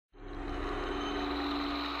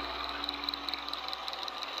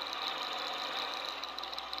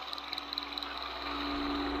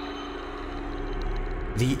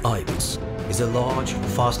The IBIS is a large,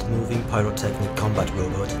 fast-moving pyrotechnic combat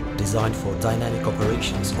robot designed for dynamic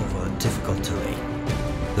operations over difficult terrain.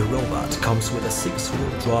 The robot comes with a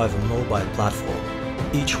 6-wheel drive mobile platform.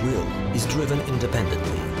 Each wheel is driven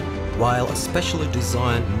independently, while a specially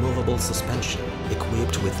designed movable suspension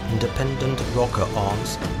equipped with independent rocker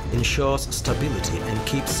arms ensures stability and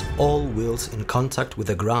keeps all wheels in contact with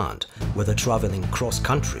the ground, whether traveling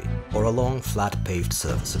cross-country or along flat paved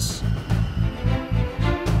surfaces.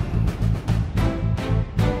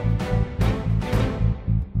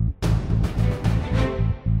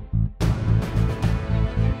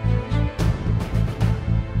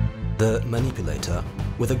 The manipulator,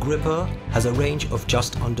 with a gripper, has a range of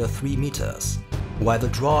just under 3 meters, while the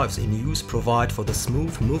drives in use provide for the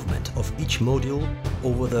smooth movement of each module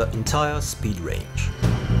over the entire speed range.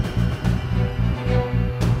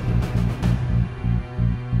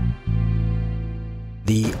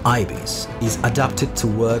 The IBIS is adapted to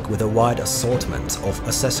work with a wide assortment of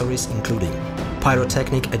accessories including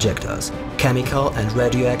pyrotechnic ejectors, chemical and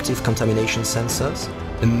radioactive contamination sensors,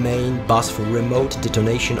 a main bus for remote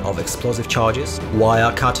detonation of explosive charges,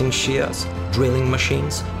 wire cutting shears, drilling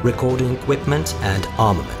machines, recording equipment and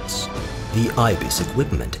armaments. The IBIS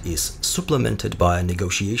equipment is supplemented by a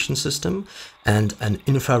negotiation system and an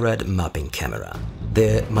infrared mapping camera.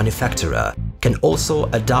 The manufacturer can also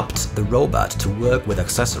adapt the robot to work with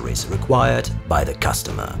accessories required by the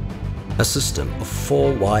customer. A system of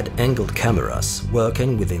 4 wide-angled cameras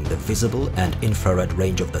working within the visible and infrared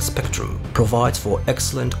range of the spectrum provides for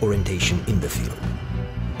excellent orientation in the field.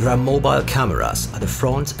 There are mobile cameras at the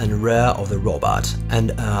front and rear of the robot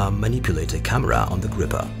and a manipulator camera on the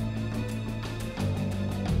gripper.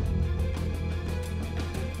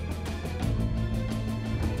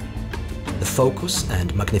 The focus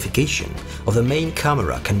and magnification of the main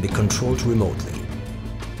camera can be controlled remotely.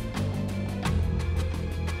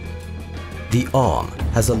 The arm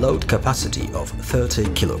has a load capacity of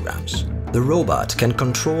 30 kilograms. The robot can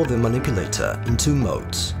control the manipulator in 2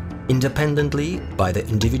 modes, independently by the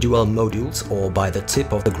individual modules or by the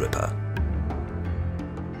tip of the gripper.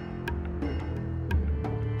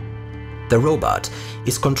 The robot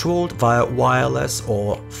is controlled via wireless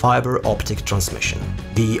or fiber optic transmission.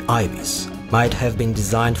 The IBIS might have been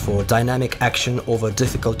designed for dynamic action over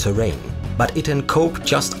difficult terrain, but it can cope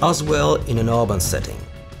just as well in an urban setting.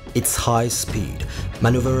 Its high speed,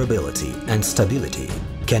 maneuverability and stability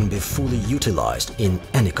can be fully utilized in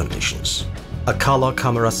any conditions. A color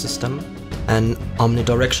camera system, an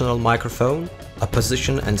omnidirectional microphone, a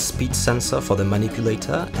position and speed sensor for the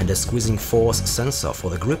manipulator and a squeezing force sensor for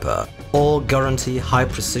the gripper all guarantee high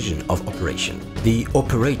precision of operation. The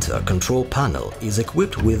operator control panel is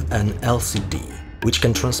equipped with an LCD, which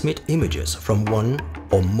can transmit images from 1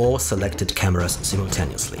 or more selected cameras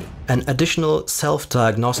simultaneously. An additional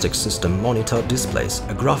self-diagnostic system monitor displays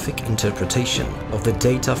a graphic interpretation of the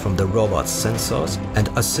data from the robot's sensors and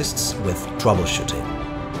assists with troubleshooting.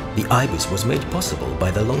 The IBIS was made possible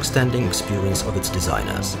by the long-standing experience of its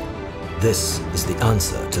designers. This is the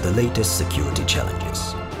answer to the latest security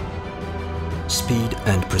challenges. Speed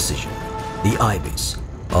and precision. The IBIS,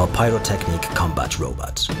 our pyrotechnic combat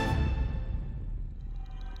robot.